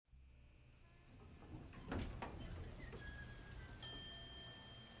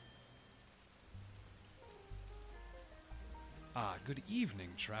Good evening,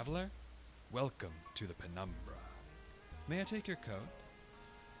 traveler. Welcome to the Penumbra. May I take your coat?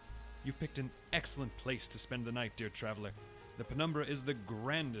 You've picked an excellent place to spend the night, dear traveler. The Penumbra is the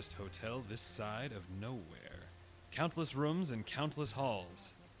grandest hotel this side of nowhere. Countless rooms and countless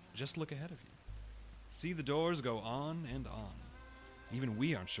halls. Just look ahead of you. See the doors go on and on. Even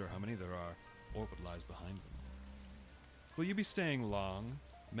we aren't sure how many there are, or what lies behind them. Will you be staying long?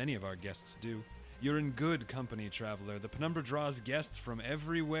 Many of our guests do. You're in good company, traveler. The Penumbra draws guests from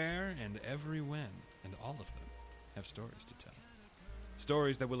everywhere and every when, and all of them have stories to tell.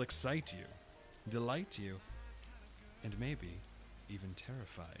 Stories that will excite you, delight you, and maybe even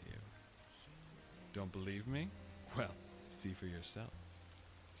terrify you. Don't believe me? Well, see for yourself.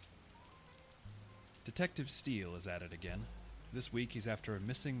 Detective Steele is at it again. This week he's after a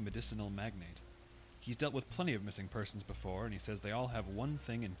missing medicinal magnate. He's dealt with plenty of missing persons before, and he says they all have one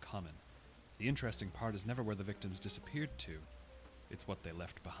thing in common. The interesting part is never where the victims disappeared to. It's what they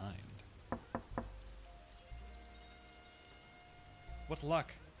left behind. What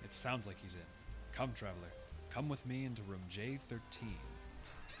luck! It sounds like he's in. Come, traveler. Come with me into room J13.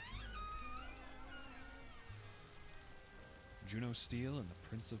 Juno Steele and the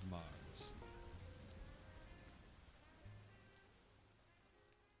Prince of Mars.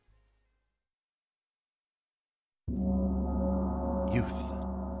 Youth.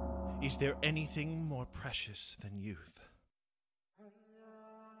 Is there anything more precious than youth?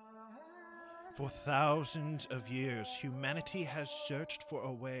 For thousands of years, humanity has searched for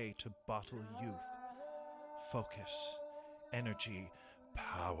a way to bottle youth. Focus, energy,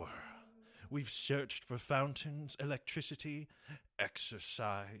 power. We've searched for fountains, electricity,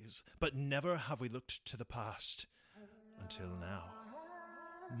 exercise, but never have we looked to the past. Until now.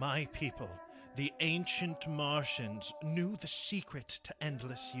 My people, the ancient Martians, knew the secret to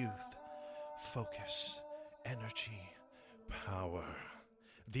endless youth. Focus, energy, power.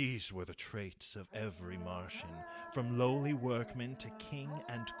 These were the traits of every Martian, from lowly workman to king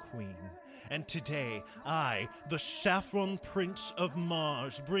and queen. And today, I, the Saffron Prince of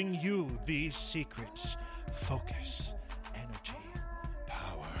Mars, bring you these secrets. Focus, energy,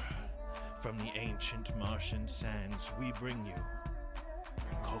 power. From the ancient Martian sands, we bring you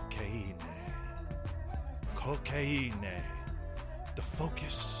cocaine. Cocaine. The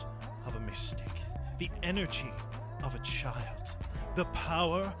focus of a mystic. The energy of a child. The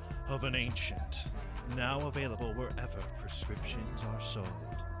power of an ancient. Now available wherever prescriptions are sold.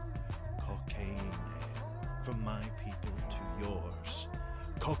 Cocaine. From my people to yours.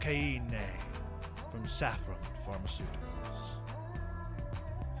 Cocaine. From Saffron Pharmaceuticals.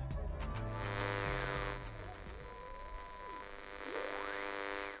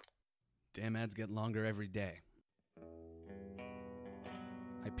 Damn ads get longer every day.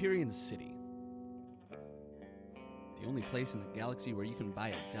 Hyperion City. The only place in the galaxy where you can buy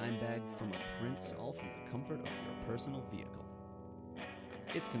a dime bag from a prince, all from the comfort of your personal vehicle.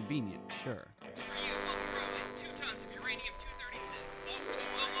 It's convenient, sure. For you, we'll throw in 2 tons of uranium-236, all for the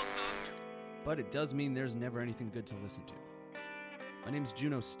low cost. But it does mean there's never anything good to listen to. My name's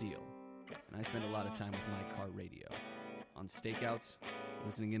Juno Steele, and I spend a lot of time with my car radio. On stakeouts,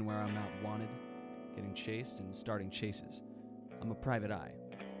 listening in where I'm not wanted, getting chased, and starting chases. I'm a private eye.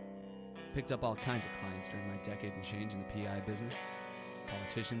 Picked up all kinds of clients during my decade and change in the PI business.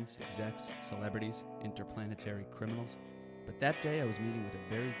 Politicians, execs, celebrities, interplanetary criminals. But that day I was meeting with a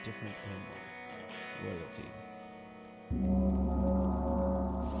very different animal. Royalty.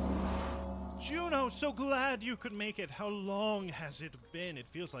 Juno, so glad you could make it. How long has it been? It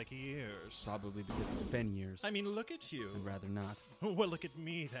feels like years. Probably because it's been years. I mean, look at you. I'd rather not. Well, look at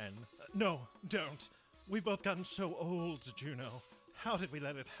me then. No, don't. We've both gotten so old, Juno. How did we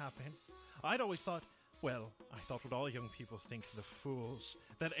let it happen? I'd always thought, well, I thought what all young people think, the fools,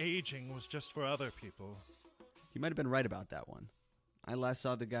 that aging was just for other people. You might have been right about that one. I last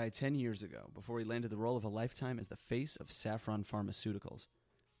saw the guy 10 years ago, before he landed the role of a lifetime as the face of Saffron Pharmaceuticals.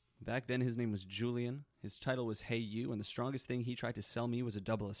 Back then his name was Julian, his title was Hey You, and the strongest thing he tried to sell me was a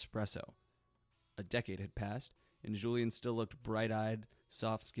double espresso. A decade had passed, and Julian still looked bright-eyed,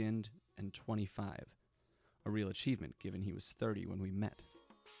 soft-skinned, and 25. A real achievement, given he was 30 when we met.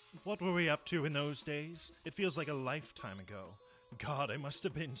 What were we up to in those days? It feels like a lifetime ago. God, I must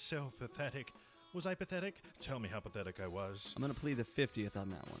have been so pathetic. Was I pathetic? Tell me how pathetic I was. I'm going to plead the 50th on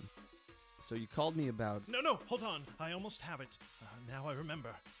that one. So you called me about... No, hold on. I almost have it. Now I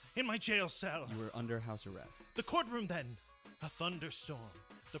remember. In my jail cell. You were under house arrest. The courtroom then. A thunderstorm.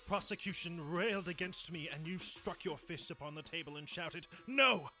 The prosecution railed against me, and you struck your fist upon the table and shouted,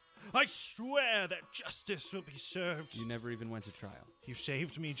 "No! I swear that justice will be served." You never even went to trial. You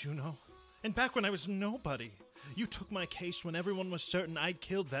saved me, Juno. And back when I was nobody, you took my case when everyone was certain I'd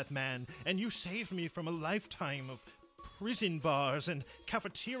killed that man, and you saved me from a lifetime of prison bars and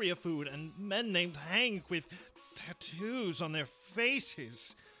cafeteria food and men named Hank with tattoos on their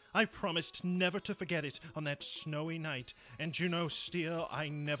faces. I promised never to forget it on that snowy night, and Juno Steele, I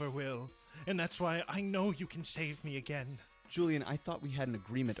never will. And that's why I know you can save me again. Julian, I thought we had an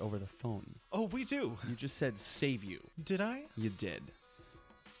agreement over the phone. Oh, we do. You just said save you. Did I? You did.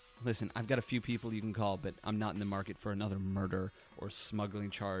 Listen, I've got a few people you can call, but I'm not in the market for another murder or smuggling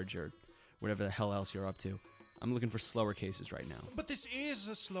charge or whatever the hell else you're up to. I'm looking for slower cases right now. But this is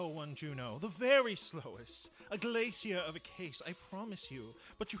a slow one, Juno. The very slowest. A glacier of a case, I promise you.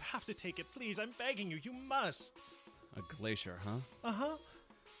 But you have to take it, please. I'm begging you. You must. A glacier, huh? Uh-huh.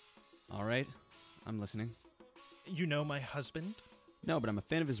 All right. I'm listening. You know my husband? No, but I'm a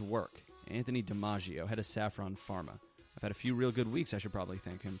fan of his work. Anthony DiMaggio, head of Saffron Pharma. I've had a few real good weeks I should probably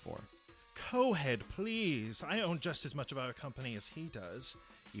thank him for. Co-head, please. I own just as much of our company as he does,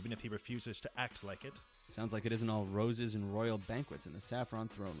 even if he refuses to act like it. Sounds like it isn't all roses and royal banquets in the Saffron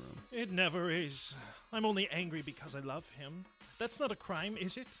throne room. It never is. I'm only angry because I love him. That's not a crime,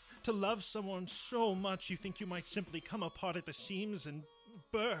 is it? To love someone so much you think you might simply come apart at the seams and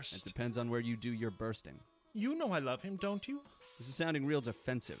burst. It depends on where you do your bursting. You know I love him, don't you? This is sounding real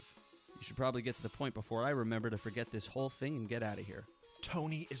defensive. You should probably get to the point before I remember to forget this whole thing and get out of here.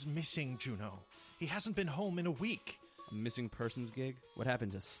 Tony is missing, Juno. He hasn't been home in a week. A missing persons gig? What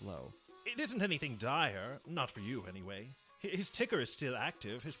happened to Slow? It isn't anything dire. Not for you, anyway. His ticker is still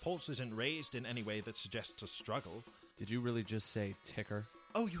active. His pulse isn't raised in any way that suggests a struggle. Did you really just say ticker?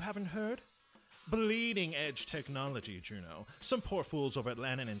 Oh, you haven't heard? Bleeding edge technology, Juno. Some poor fools over at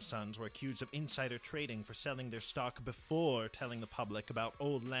Lannon & Sons were accused of insider trading for selling their stock before telling the public about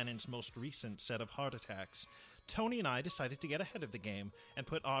old Lannon's most recent set of heart attacks. Tony and I decided to get ahead of the game and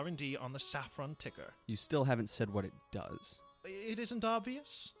put R&D on the Saffron ticker. You still haven't said what it does. It isn't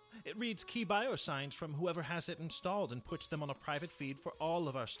obvious? It reads key biosigns from whoever has it installed and puts them on a private feed for all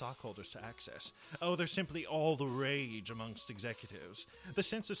of our stockholders to access. Oh, they're simply all the rage amongst executives. The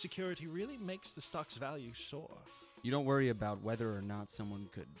sense of security really makes the stock's value soar. You don't worry about whether or not someone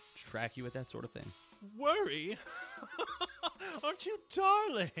could track you with that sort of thing? Worry? Aren't you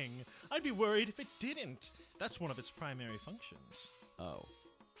darling? I'd be worried if it didn't. That's one of its primary functions. Oh.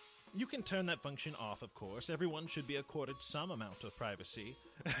 You can turn that function off, of course. Everyone should be accorded some amount of privacy.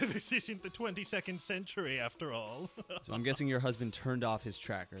 This isn't the 22nd century, after all. So I'm guessing your husband turned off his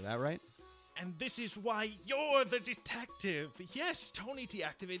tracker, that right? And this is why you're the detective. Yes, Tony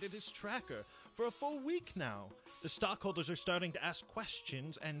deactivated his tracker for a full week now. The stockholders are starting to ask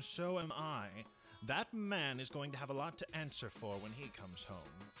questions, and so am I. That man is going to have a lot to answer for when he comes home.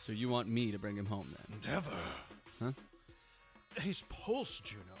 So you want me to bring him home, then? Never. Huh? His pulse,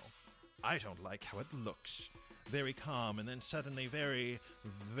 Juno. I don't like how it looks. Very calm, and then suddenly very,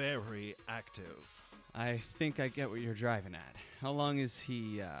 very active. I think I get what you're driving at. How long is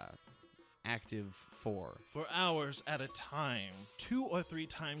he, active for? For hours at a time. 2 or 3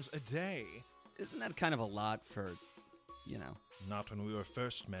 times a day. Isn't that kind of a lot for, Not when we were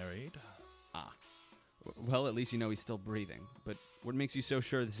first married. Ah. Well, at least you know he's still breathing. But what makes you so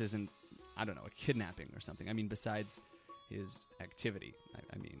sure this isn't, I don't know, a kidnapping or something? I mean, besides his activity,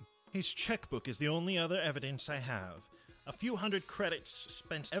 I mean... His checkbook is the only other evidence I have. A few hundred credits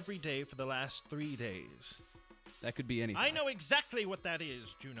spent every day for the last 3 days. That could be anything. I know exactly what that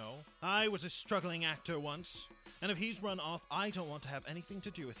is, Juno. I was a struggling actor once, and if he's run off, I don't want to have anything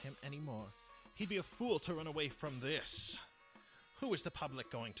to do with him anymore. He'd be a fool to run away from this. Who is the public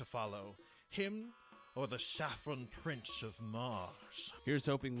going to follow? Him or the Saffron Prince of Mars? Here's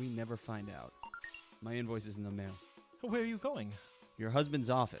hoping we never find out. My invoice is in the mail. Where are you going? Your husband's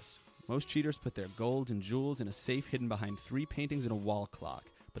office. Most cheaters put their gold and jewels in a safe hidden behind 3 paintings and a wall clock,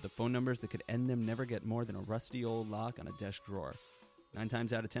 but the phone numbers that could end them never get more than a rusty old lock on a desk drawer. 9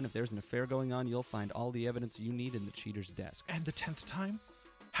 times out of 10, if there's an affair going on, you'll find all the evidence you need in the cheater's desk. And the 10th time?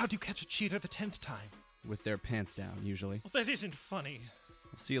 How do you catch a cheater the 10th time? With their pants down, usually. Well, that isn't funny.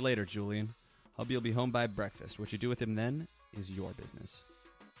 I'll see you later, Julian. Hubby will be home by breakfast. What you do with him then is your business.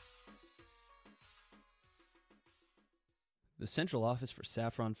 The central office for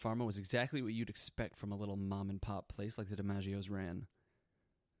Saffron Pharma was exactly what you'd expect from a little mom-and-pop place like the DiMaggios ran.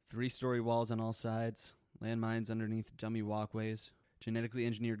 3-story walls on all sides, landmines underneath dummy walkways, genetically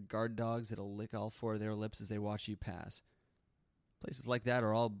engineered guard dogs that'll lick all 4 of their lips as they watch you pass. Places like that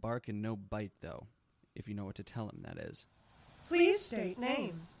are all bark and no bite, though, if you know what to tell them, that is. Please state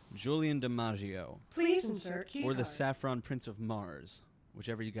name. Julian DiMaggio. Please insert keycard. Or the Saffron Prince of Mars,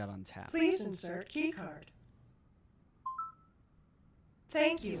 whichever you got on tap. Please insert keycard.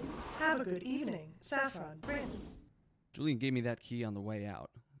 Thank you. Have a good evening, Saffron Prince. Julian gave me that key on the way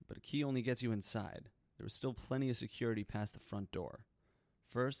out, but a key only gets you inside. There was still plenty of security past the front door.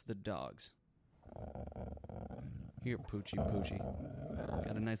 First, the dogs. Here, Poochie Poochie.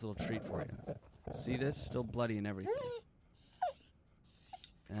 Got a nice little treat for you. See this? Still bloody and everything.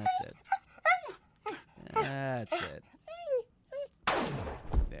 That's it. That's it.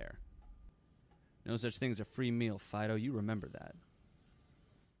 There. No such thing as a free meal, Fido. You remember that.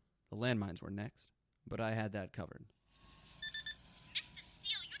 The landmines were next, but I had that covered. Mr.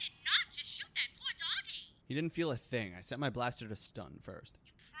 Steele, you did not just shoot that poor doggy. He didn't feel a thing. I set my blaster to stun first.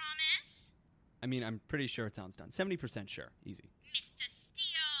 You promise? I mean, I'm pretty sure it's on stun. 70% sure. Easy. Mr.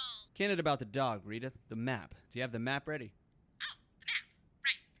 Steele. Candid about the dog, Rita. The map. Do you have the map ready? Oh, the map.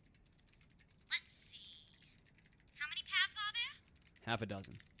 Right. Let's see. How many paths are there? Half a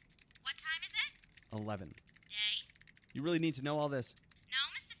dozen. What time is it? 11. Day? You really need to know all this? No,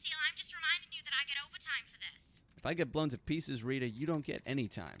 Mr. Steele, I'm just reminding you that I get overtime for this. If I get blown to pieces, Rita, you don't get any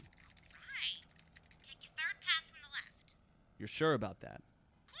time. Right. Take your third path from the left. You're sure about that?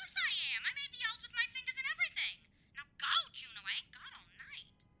 Of course I am. I made the L's with my fingers and everything. Now go, Juno. I ain't got all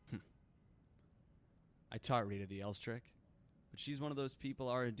night. I taught Rita the L's trick, but she's one of those people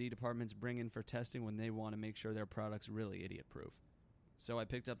R&D departments bring in for testing when they want to make sure their product's really idiot-proof. So I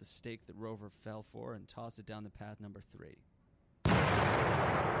picked up the stake that Rover fell for and tossed it down the path number 3.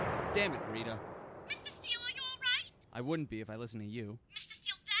 Damn it, Rita. Mr. Steele, are you all right? I wouldn't be if I listened to you. Mr.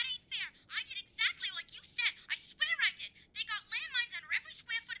 Steele, that ain't fair. I did exactly like you said. I swear I did. They got landmines under every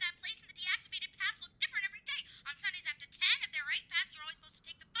square foot of that place, and the deactivated paths look different every day. On Sundays after 10, if there are 8 paths, you're always supposed to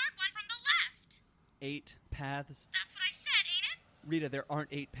take the third one from the left. 8 paths? That's what I said, ain't it? Rita, there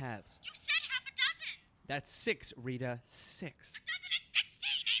aren't 8 paths. You said half a dozen. That's 6, Rita. 6. A dozen is 16,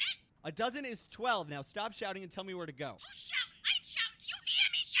 ain't it? A dozen is 12. Now stop shouting and tell me where to go. Who's shouting? I ain't shouting. Do you hear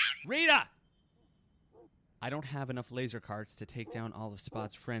me shouting? Rita! I don't have enough laser carts to take down all of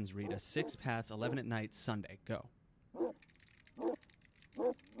Spot's friends, Rita. 6 paths, 11 at night, Sunday. Go.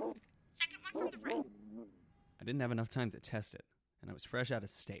 Second one from the right. I didn't have enough time to test it, and I was fresh out of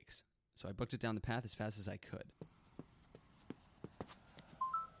stakes, so I booked it down the path as fast as I could.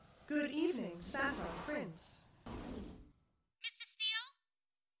 Good evening, Saffron Prince. Mr. Steele?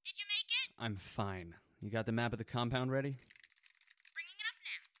 Did you make it? I'm fine. You got the map of the compound ready? Bringing it up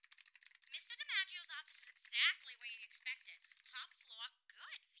now. Mr. DiMaggio's office is exactly where you expected. Top floor,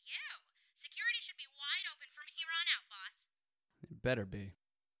 good view. Security should be wide open from here on out, boss. It better be.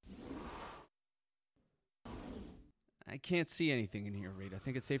 I can't see anything in here, Rita.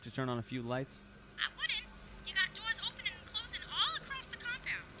 Think it's safe to turn on a few lights? I wouldn't. You got doors opening and closing all across the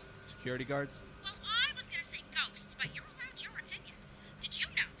compound. Security guards? Well, I was going to say ghosts, but you're allowed your opinion. Did you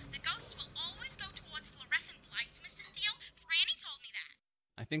know the ghosts will always go towards fluorescent lights, Mr. Steele? Franny told me that.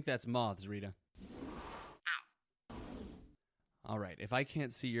 I think that's moths, Rita. Ow. All right, if I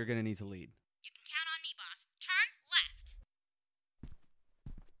can't see, you're going to need to lead. You can count on me, boss. Turn left.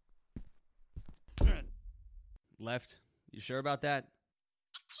 Left? You sure about that?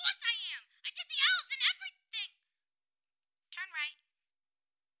 Of course I am. I did the L's and everything. Turn right.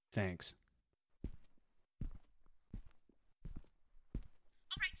 Thanks.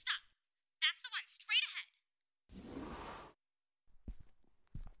 All right, stop. That's the one, straight ahead.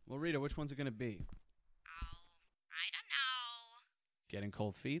 Well, Rita, which one's it going to be? Oh, I don't know. Getting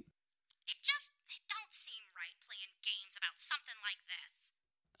cold feet? It don't seem right playing games about something like this.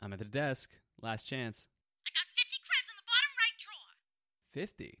 I'm at the desk. Last chance. I got 50 creds in the bottom right drawer.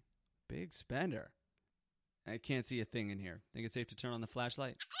 50? Big spender. I can't see a thing in here. Think it's safe to turn on the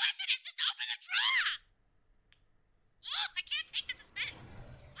flashlight? Of course it is. Just open the drawer. Oh, I can't take the suspense.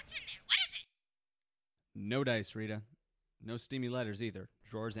 What's in there? What is it? No dice, Rita. No steamy letters either.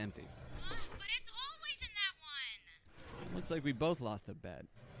 Drawer's empty. But it's always in that one. Looks like we both lost the bet.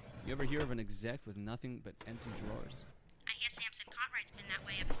 You ever hear of an exec with nothing but empty drawers? I hear Samson Cartwright's been that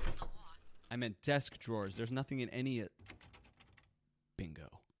way ever since the war. I meant desk drawers. There's nothing in any... Bingo.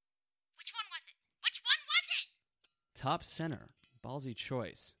 Which one was it? Which one was it? Top center. Ballsy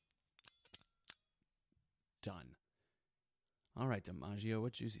choice. Done. All right, DiMaggio,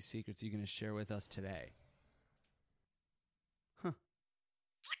 what juicy secrets are you going to share with us today? Huh.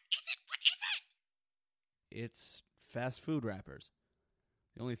 What is it? What is it? It's fast food wrappers.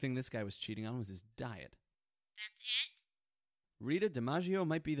 The only thing this guy was cheating on was his diet. That's it? Rita DiMaggio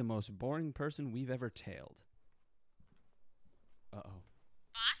might be the most boring person we've ever tailed. Uh-oh.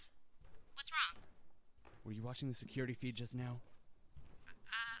 Boss? What's wrong? Were you watching the security feed just now?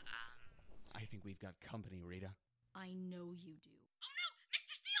 I think we've got company, Rita. I know you do. Oh no!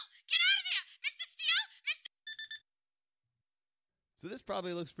 Mr. Steele! Get out of there! Mr. Steele! Mr. So this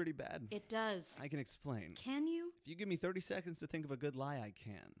probably looks pretty bad. It does. I can explain. Can you? If you give me 30 seconds to think of a good lie, I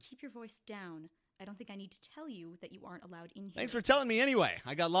can. Keep your voice down. I don't think I need to tell you that you aren't allowed in here. Thanks for telling me anyway.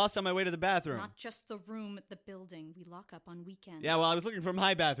 I got lost on my way to the bathroom. Not just the room, the building. We lock up on weekends. Yeah, well, I was looking for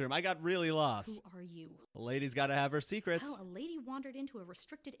my bathroom. I got really lost. Who are you? The lady's got to have her secrets. Hell, a lady wandered into a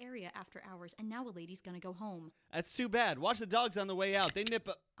restricted area after hours, and now a lady's gonna go home. That's too bad. Watch the dogs on the way out. They nip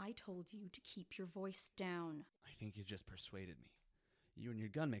a... I told you to keep your voice down. I think you just persuaded me. You and your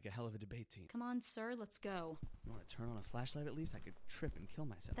gun make a hell of a debate team. Come on, sir, let's go. You want to turn on a flashlight at least? I could trip and kill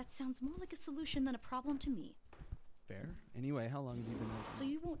myself. That sounds more like a solution than a problem to me. Fair. Anyway, how long have you been working? So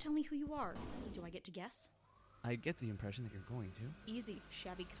you won't tell me who you are. Do I get to guess? I get the impression that you're going to. Easy.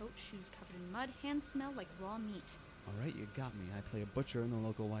 Shabby coat, shoes covered in mud, hands smell like raw meat. All right, you got me. I play a butcher in the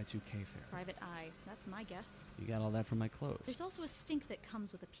local Y2K fair. Private eye. That's my guess. You got all that from my clothes. There's also a stink that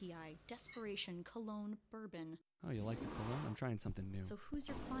comes with a PI. Desperation, cologne, bourbon. Oh, you like the cologne? I'm trying something new. So who's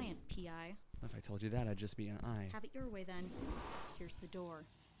your client, PI? If I told you that, I'd just be an eye. Have it your way then. Here's the door.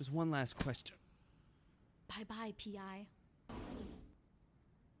 There's one last question. Bye-bye, PI.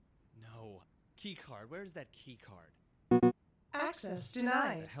 No. Key card. Where's that key card? Access The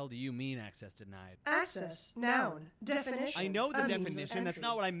denied. hell do you mean access denied? Access, noun, definition. I know the a means of definition, that's entry.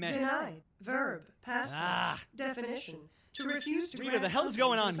 not what I meant. Denied, verb, past tense, Ah. definition. To refuse to Rita, grant the hell's something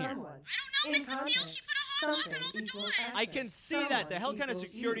going to on here? someone. I don't know, In Mr. Steele. She context, put a hard lock on something all the equals doors. access. I can see that. The hell kind of Someone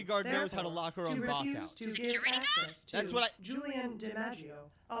security equals guard you. knows how to lock her own Therefore, boss to out? refuse to Security give guard? access That's to what I- Julian DiMaggio,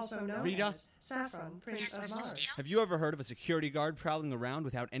 also known Rita? as Saffron, Prince Yes, of Mr. Mars. Steele. Have you ever heard of a security guard prowling around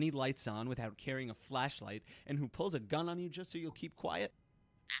without any lights on, without carrying a flashlight, and who pulls a gun on you just so you'll keep quiet?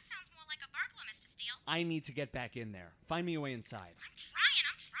 That sounds more like a burglar, Mr. Steele. I need to get back in there. Find me a way inside. I'm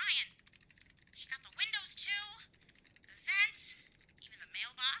trying. She got the windows, too. The vents. Even the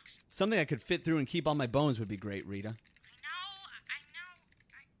mailbox. Something I could fit through and keep all my bones would be great, Rita. I know.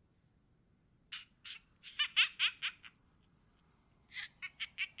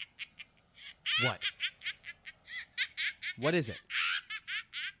 What? What is it?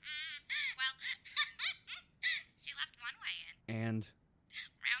 Well, she left one way in. And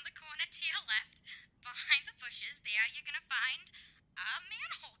Round the corner to your left, behind the bushes, there you're gonna find a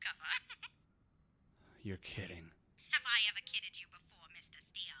manhole cover. you're kidding. Have I ever kidded you before, Mr.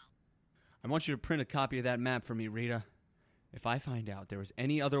 Steele? I want you to print a copy of that map for me, Rita. If I find out there was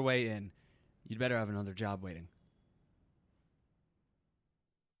any other way in, you'd better have another job waiting.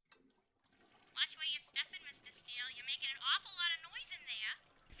 Watch where you're stepping, Mr. Steele. You're making an awful lot of noise in there.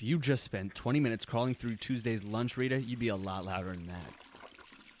 If you just spent 20 minutes crawling through Tuesday's lunch, Rita, you'd be a lot louder than that.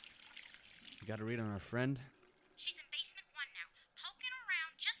 You got a read on our friend? She's in basement 1 now, poking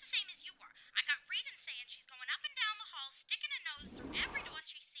around just the same as you were. I got readings saying she's going up and down the hall, sticking her nose through every door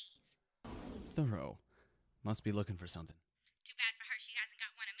she sees. Thorough. Must be looking for something. Too bad for her she hasn't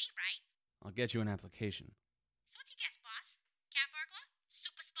got one of me, right? I'll get you an application. So what's your guess, boss? Cat burglar?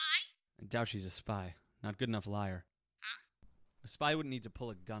 Super spy? I doubt she's a spy. Not good enough liar. Huh? A spy wouldn't need to pull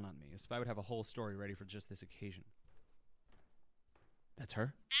a gun on me. A spy would have a whole story ready for just this occasion. That's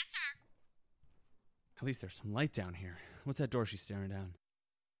her? That's her. At least there's some light down here. What's that door she's staring down?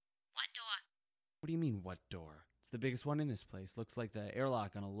 What door? What do you mean, what door? It's the biggest one in this place. Looks like the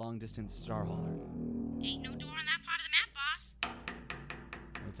airlock on a long-distance star hauler. Ain't no door on that part of the map, boss.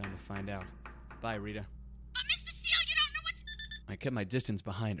 No time to find out. Bye, Rita. But Mr. Steele, you don't know what's... I kept my distance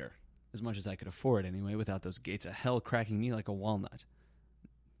behind her. As much as I could afford anyway, without those gates of hell cracking me like a walnut.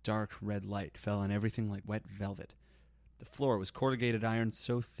 Dark red light fell on everything like wet velvet. The floor was corrugated iron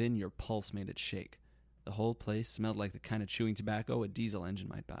so thin your pulse made it shake. The whole place smelled like the kind of chewing tobacco a diesel engine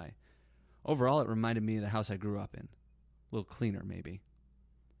might buy. Overall, it reminded me of the house I grew up in. A little cleaner, maybe.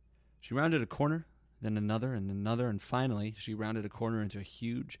 She rounded a corner, then another, and finally, she rounded a corner into a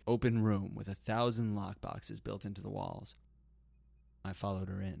huge, open room with 1,000 lockboxes built into the walls. I followed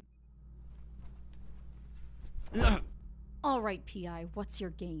her in. All right, PI, what's your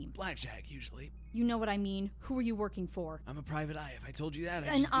game? Blackjack, usually. You know what I mean. Who are you working for? I'm a private eye. If I told you that, I'd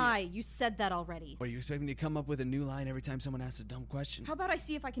An just be eye. You said that already. What, you expect me to come up with a new line every time someone asks a dumb question? How about I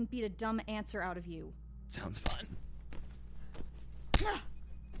see if I can beat a dumb answer out of you? Sounds fun.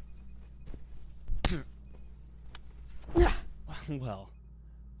 Well,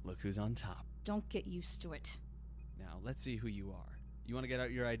 look who's on top. Don't get used to it. Now, let's see who you are. You want to get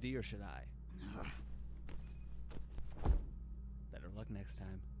out your ID, or should I? Better luck next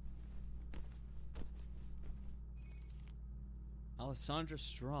time. Alessandra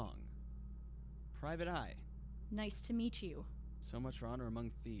Strong. Private eye. Nice to meet you. So much for honor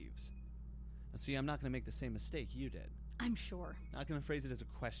among thieves. Now, see, I'm not going to make the same mistake you did. I'm sure. Not going to phrase it as a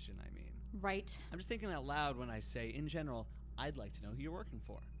question, I mean. Right? I'm just thinking out loud when I say, in general, I'd like to know who you're working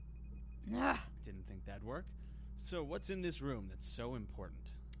for. Ugh, Didn't think that'd work. So what's in this room that's so important?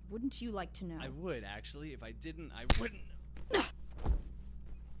 wouldn't you like to know? I would, actually. If I didn't, I wouldn't.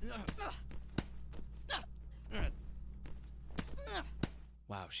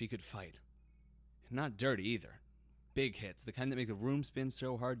 Wow, she could fight. And not dirty either. Big hits, the kind that make the room spin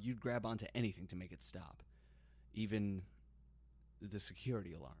so hard you'd grab onto anything to make it stop. Even the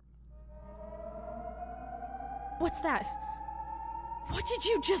security alarm. What's that? What did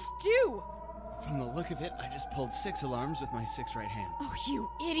you just do? From the look of it, I just pulled 6 alarms with my 6 right hands. Oh, you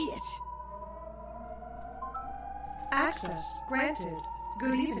idiot. Access granted.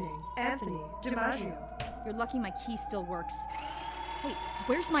 Good evening, Anthony DiMaggio. You're lucky my key still works. Wait,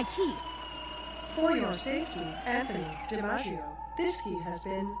 where's my key? For your safety, Anthony DiMaggio, this key has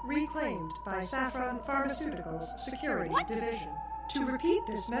been reclaimed by Saffron Pharmaceuticals Security Division. To repeat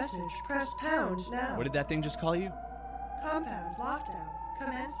this message, press pound now. What did that thing just call you? Compound lockdown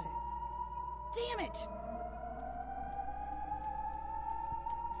commencing. Damn it!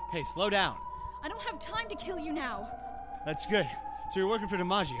 Hey, slow down. I don't have time to kill you now. That's good. So you're working for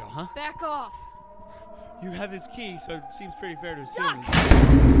DiMaggio, huh? Back off. You have his key, so it seems pretty fair to assume.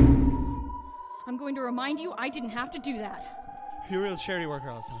 Yuck! I'm going to remind you I didn't have to do that. You're a real charity worker,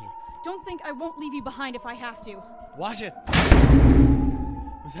 Alessandra. Don't think I won't leave you behind if I have to. Watch it.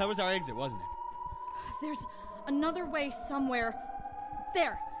 That was our exit, wasn't it? There's another way somewhere.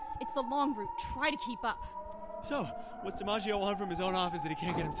 There. It's the long route. Try to keep up. So, what's DiMaggio want from his own office that he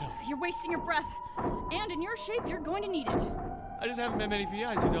can't get himself? You're wasting your breath. And in your shape, you're going to need it. I just haven't met many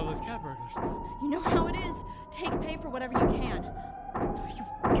PIs who double as cat burglars. You know how it is. Take pay for whatever you can.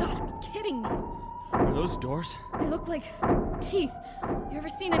 You've got to be kidding me. Are those doors? They look like teeth. You ever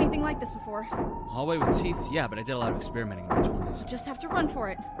seen anything like this before? Hallway with teeth? Yeah, but I did a lot of experimenting in my 20s. You just have to run for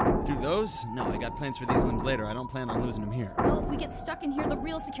it. Through those? No, I got plans for these limbs later. I don't plan on losing them here. Well, if we get stuck in here, the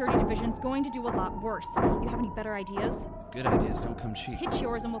real security division's going to do a lot worse. You have any better ideas? Good ideas don't come cheap. Pitch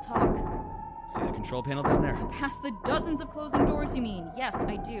yours and we'll talk. See that control panel down there? Past the dozens of closing doors, you mean? Yes,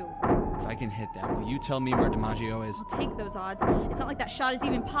 I do. If I can hit that, will you tell me where DiMaggio is? I'll take those odds. It's not like that shot is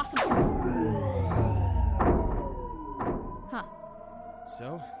even possible. Huh.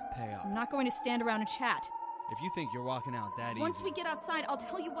 So, pay up. I'm not going to stand around and chat. If you think you're walking out that easy... Once we get outside, I'll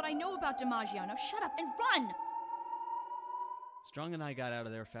tell you what I know about DiMaggio. Now shut up and run! Strong and I got out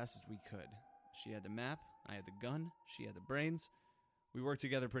of there fast as we could. She had the map, I had the gun, she had the brains. We worked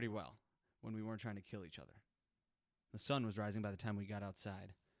together pretty well, when we weren't trying to kill each other. The sun was rising by the time we got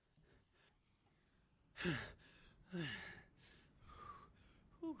outside.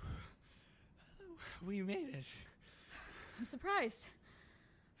 We made it. I'm surprised.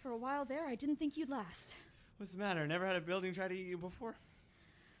 For a while there, I didn't think you'd last. What's the matter? Never had a building try to eat you before?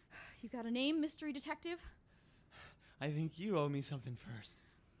 You got a name, mystery detective? I think you owe me something first.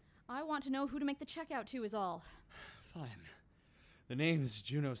 I want to know who to make the check out to is all. Fine. The name's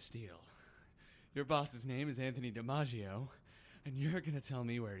Juno Steele. Your boss's name is Anthony DiMaggio, and you're gonna tell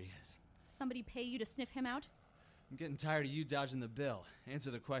me where he is. Somebody pay you to sniff him out? I'm getting tired of you dodging the bill. Answer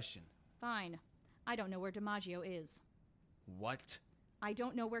the question. Fine. I don't know where DiMaggio is. What? I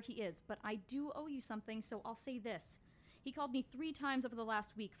don't know where he is, but I do owe you something, so I'll say this. He called me 3 times over the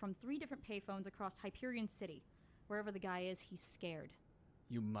last week from 3 different payphones across Hyperion City. Wherever the guy is, he's scared.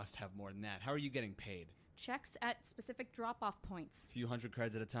 You must have more than that. How are you getting paid? Checks at specific drop-off points. A few hundred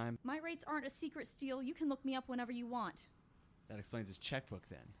creds at a time? My rates aren't a secret, Steele. You can look me up whenever you want. That explains his checkbook,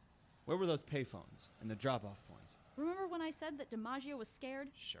 then. Where were those payphones and the drop-off points? Remember when I said that DiMaggio was scared?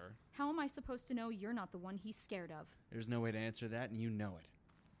 Sure. How am I supposed to know you're not the one he's scared of? There's no way to answer that, and you know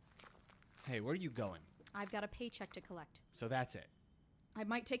it. Hey, where are you going? I've got a paycheck to collect. So that's it. I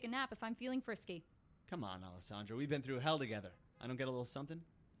might take a nap if I'm feeling frisky. Come on, Alessandra. We've been through hell together. I don't get a little something?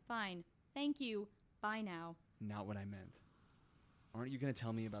 Fine. Thank you. Bye now. Not what I meant. Aren't you going to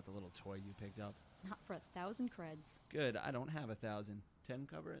tell me about the little toy you picked up? Not for 1,000 creds. Good. I don't have 1,000. 10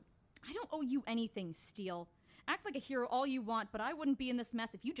 cover it? I don't owe you anything, Steele. Act like a hero all you want, but I wouldn't be in this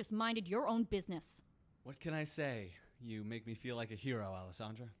mess if you just minded your own business. What can I say? You make me feel like a hero,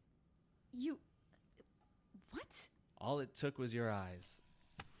 Alessandra. You... What? All it took was your eyes.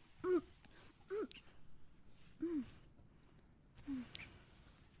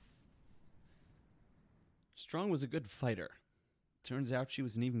 Strong was a good fighter. Turns out she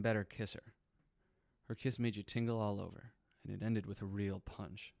was an even better kisser. Her kiss made you tingle all over, and it ended with a real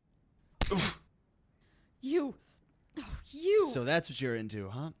punch. You... Oh, you... So that's what you're into,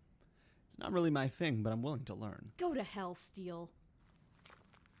 huh? It's not really my thing, but I'm willing to learn. Go to hell, Steele.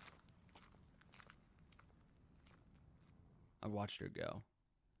 I watched her go.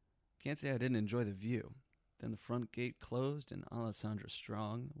 Can't say I didn't enjoy the view. Then the front gate closed and Alessandra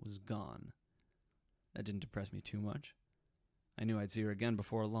Strong was gone. That didn't depress me too much. I knew I'd see her again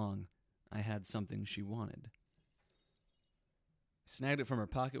before long. I had something she wanted. I snagged it from her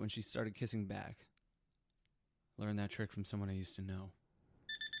pocket when she started kissing back. Learned that trick from someone I used to know.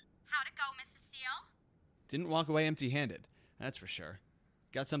 How'd it go, Mr. Steele? Didn't walk away empty-handed, that's for sure.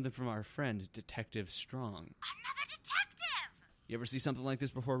 Got something from our friend, Detective Strong. Another detective! You ever see something like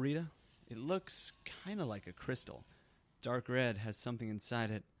this before, Rita? It looks kind of like a crystal. Dark red, has something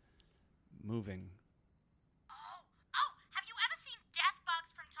inside it moving. Oh, have you ever seen death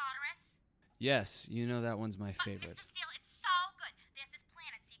bugs from Tartarus? Yes, you know that one's my favorite. Mr. Steele, it's so good. There's this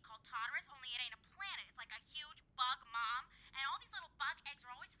planet, see, called Tartarus, only it ain't a planet. It's like a huge bug mom, and all these little bug eggs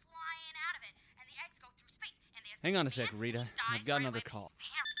are always flying out of it, and the eggs go through space, and there's Hang on a this sec, man Rita. who dies I've got right another away, but call.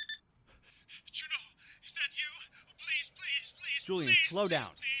 he's very- Juno, is that you? Oh, please, Julian, slow down.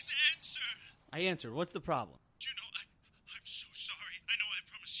 Please answer. I answer. What's the problem? Juno, I'm so sorry. I know I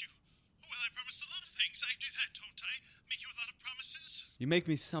promised you. Well, I promised a lot of things. I do that, don't I? Make you a lot of promises. You make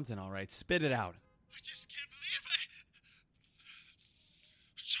me something, all right. Spit it out. I just can't believe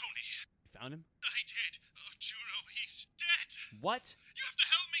Tony. You found him? I did. Oh, Juno, he's dead. What? You have to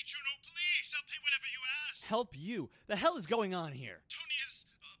help me, Juno, please. I'll pay whatever you ask. Help you? The hell is going on here? Tony is...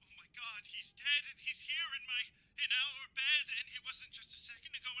 oh, my God, he's dead, and he's here in our bed, and he wasn't just a second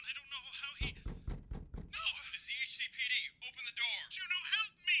ago, and I don't know how he... No! It's the HCPD. Open the door. Juno,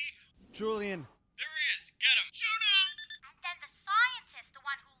 help me! Julian. There he is. Get him. Juno! And then the scientist, the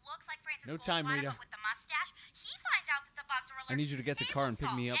one who looks like Francis No time, Goldwater, Rita. but with the mustache, he finds out that the bugs are allergic I need you to get the car and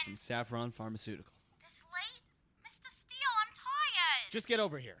pick me up from and Saffron Pharmaceuticals. this late? Mr. Steele, I'm tired. Just get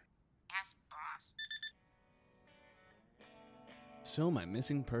over here. Yes, boss. So my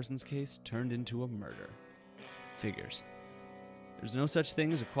missing persons case turned into a murder. Figures. There's no such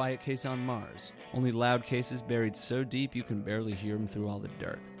thing as a quiet case on Mars. Only loud cases buried so deep you can barely hear them through all the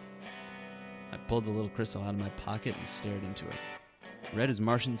dirt. I pulled the little crystal out of my pocket and stared into it. Red as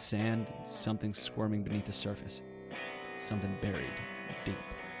Martian sand and something squirming beneath the surface. Something buried deep.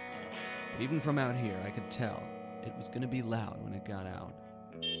 But even from out here, I could tell it was going to be loud when it got out.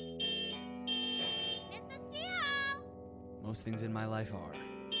 Mr. Steele! Most things in my life are.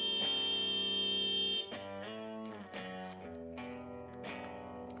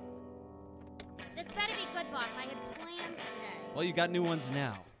 This better be good, boss. I had plans today. Well, you got new ones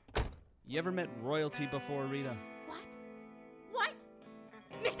now. You ever met royalty before, Rita? What?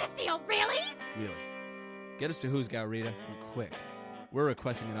 Mr. Steele, really? Really. Get us to Who's Got Rita, and quick. We're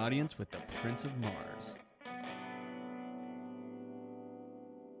requesting an audience with the Prince of Mars.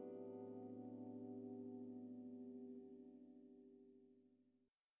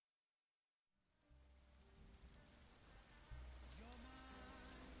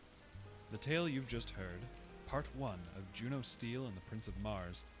 The tale you've just heard, part 1 of Juno Steele and the Prince of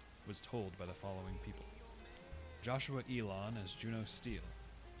Mars, was told by the following people. Joshua Elon as Juno Steele,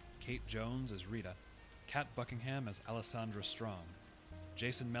 Kate Jones as Rita, Kat Buckingham as Alessandra Strong,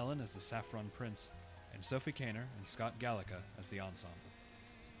 Jason Mellon as the Saffron Prince, and Sophie Kaner and Scott Gallica as the ensemble.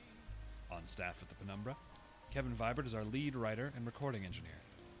 On staff at the Penumbra, Kevin Vibert is our lead writer and recording engineer.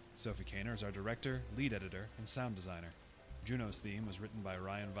 Sophie Kaner is our director, lead editor, and sound designer. Juno's theme was written by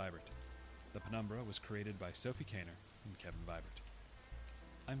Ryan Vibert. The Penumbra was created by Sophie Kaner and Kevin Vibert.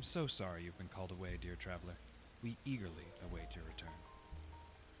 I'm so sorry you've been called away, dear traveler. We eagerly await your return.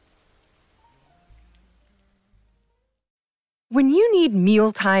 When you need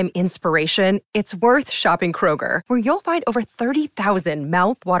mealtime inspiration, it's worth shopping Kroger, where you'll find over 30,000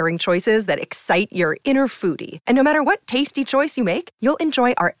 mouth-watering choices that excite your inner foodie. And no matter what tasty choice you make, you'll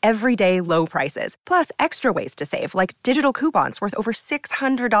enjoy our everyday low prices, plus extra ways to save, like digital coupons worth over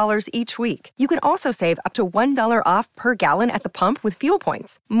 $600 each week. You can also save up to $1 off per gallon at the pump with fuel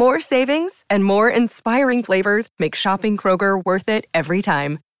points. More savings and more inspiring flavors make shopping Kroger worth it every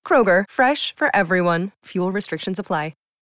time. Kroger, fresh for everyone. Fuel restrictions apply.